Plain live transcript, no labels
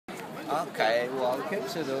Okay, welcome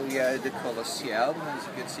to the Colosseum. As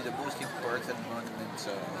you can see, the most important monument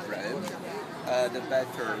of Rome.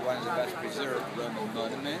 One of the best preserved Roman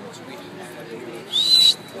monuments. We have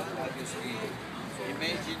here, obviously,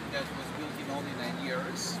 imagine that was built in only 9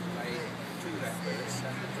 years by two emperors,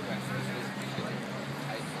 and the two emperors was visited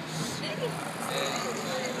by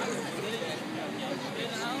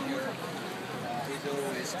it's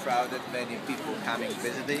always crowded, many people coming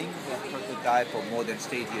visiting. The prototype of modern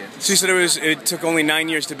stadium. So you said it took only 9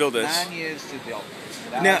 years to build this? 9 years to build.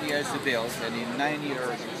 9 years to build, and in 9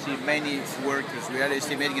 years you see many workers. We are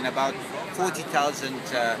estimating about 40,000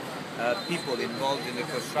 people involved in the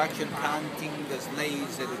construction, counting the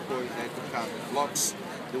slaves that of course had to count the blocks,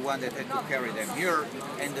 the one that had to carry them here,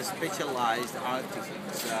 and the specialized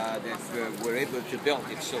artisans that were able to build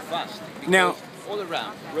it so fast. Now, all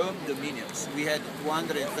around Rome dominions, we had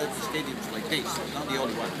 230 stadiums like this, not the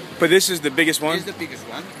only one. But this is the biggest one? This is the biggest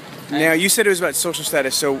one. Now, you said it was about social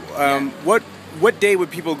status, so what day would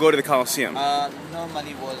people go to the Colosseum?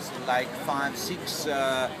 Normally was like 5-6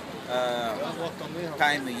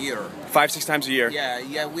 times a year. 5-6 times a year?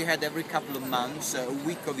 Yeah, we had every couple of months a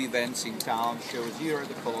week of events in town, shows here at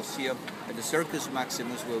the Colosseum, at the Circus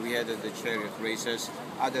Maximus where we had the chariot races,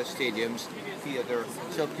 other stadiums, theater.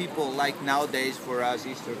 So people like nowadays for us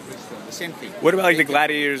Easter, Christmas, the same thing. What about like the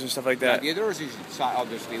gladiators and stuff like that? Gladiators is inside,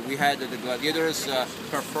 obviously. We had the gladiators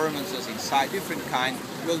performances inside, different kind.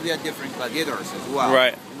 Well, we had different gladiators as well.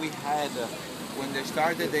 Right. We had, when they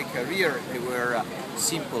started their career, they were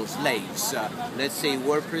simple slaves. Let's say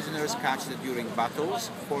war prisoners captured during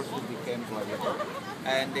battles, forced to become gladiators.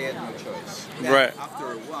 And they had no choice. Then, right.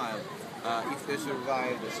 After a while, if they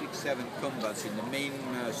survived the 6-7 combats in the main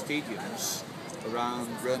stadiums around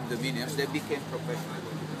Rome dominions, they became professional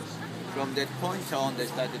gladiators. From that point on, they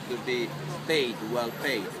started to be paid, well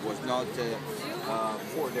paid. Was not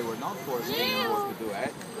they were not forced anymore to do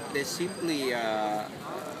it. They simply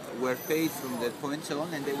were paid from that point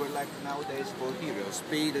on, and they were like nowadays for heroes,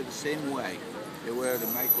 paid the same way. They were the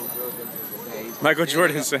Michael Jordans of the days. Michael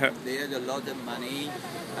Jordans. They had a lot of money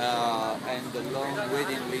and a long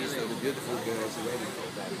waiting list of the beautiful girls waiting for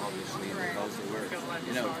them, obviously, because they were,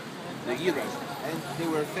 the heroes. And they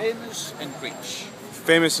were famous and rich.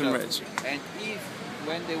 Famous and rich. And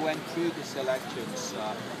when they went through the selections,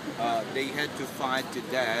 they had to fight to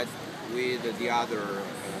death with the other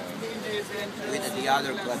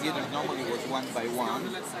gladiators. Normally it was one by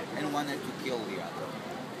one, and one had to kill the other.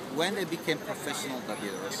 When they became professional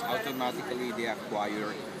gladiators, automatically they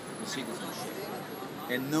acquired the citizenship.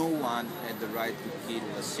 And no one had the right to kill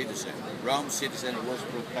a citizen. Rome's citizen was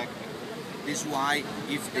protected. This is why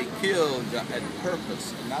if they killed at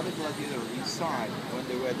purpose another gladiator inside when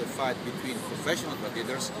they were the fight between professional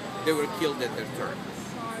gladiators, they were killed at their turn.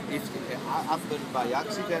 If it happened by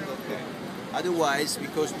accident, okay. Otherwise,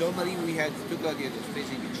 because normally we had two gladiators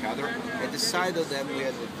facing each other, at the side of them we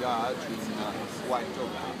had the judge in white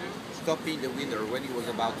toga, stopping the winner when he was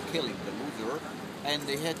about killing the loser, and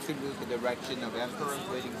they had to look the direction of the emperor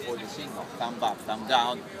waiting for the signal, thumb up, thumb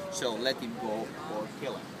down, so let him go or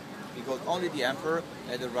kill him. Because only the emperor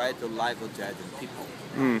had the right to life or death in people.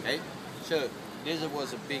 Okay? So this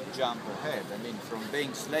was a big jump ahead. I mean, from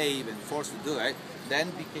being slave and forced to do it, then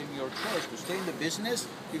became your choice to stay in the business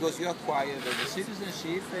because you acquired the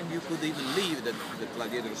citizenship and you could even leave the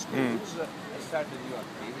gladiator schools and start a new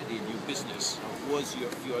activity, a new business. Was your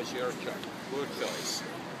choice.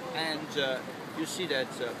 And you see that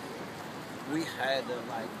we had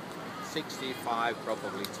like 65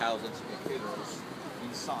 probably thousand spectators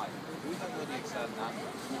inside. We don't know the exact number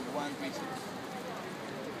for one reason.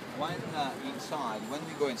 When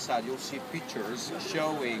we go inside, you'll see pictures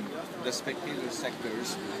showing the spectator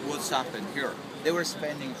sectors, what's happened here. They were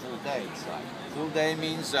spending full day inside. Full day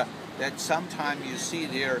means that sometimes you see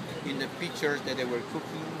there in the pictures that they were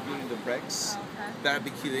cooking during the breaks,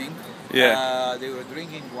 barbecuing. Yeah. They were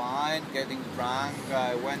drinking wine, getting drunk.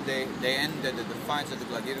 When they ended the fights of the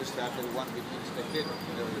gladiators started one between spectators.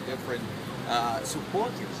 There were different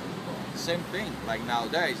supporters. Same thing, like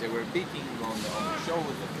nowadays, they were beating on the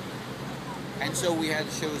shows. And so we had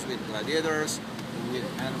shows with gladiators, with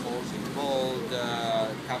animals involved,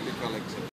 capital, etc.